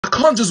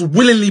can't just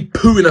willingly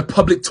poo in a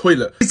public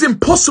toilet. It's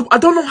impossible. I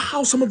don't know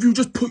how some of you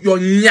just put your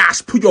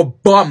nyash, put your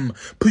bum,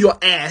 put your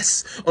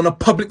ass on a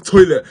public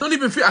toilet. I don't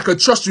even think I could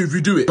trust you if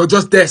you do it. You're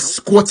just there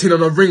squatting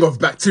on a ring of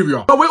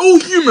bacteria. But we're all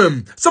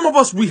human. Some of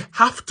us, we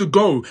have to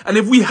go. And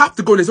if we have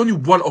to go, there's only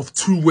one of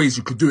two ways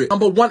you could do it.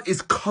 Number one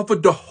is cover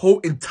the whole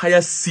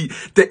entire seat.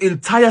 The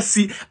entire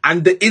seat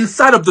and the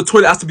inside of the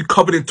toilet has to be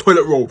covered in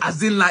toilet roll.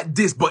 As in like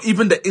this, but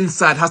even the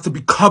inside has to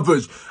be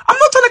covered. I'm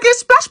not trying to get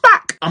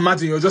splashback.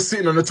 Imagine you're just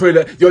sitting on the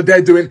toilet, you're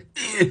there doing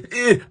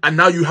and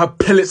now you have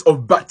pellets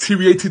of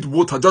bacteriated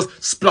water just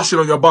splashing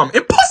on your bum.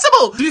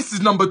 Impossible! This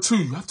is number two.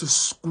 You have to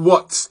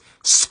squat.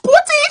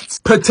 Squat it!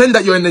 Pretend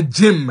that you're in the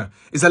gym.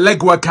 It's a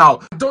leg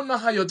workout. I don't know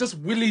how you're just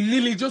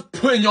willy-nilly just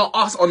putting your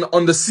ass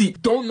on the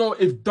seat. Don't know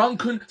if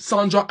Duncan,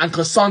 Sandra and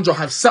Cassandra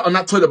have sat on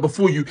that toilet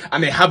before you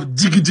and they have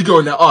jiggy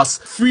on their ass.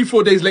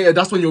 3-4 days later,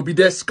 that's when you'll be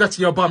there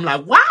scratching your bum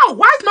like, wow,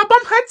 why is my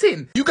bum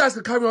hurting? You guys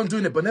can carry on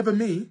doing it, but never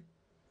me.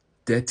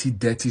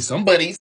 Dirty somebody.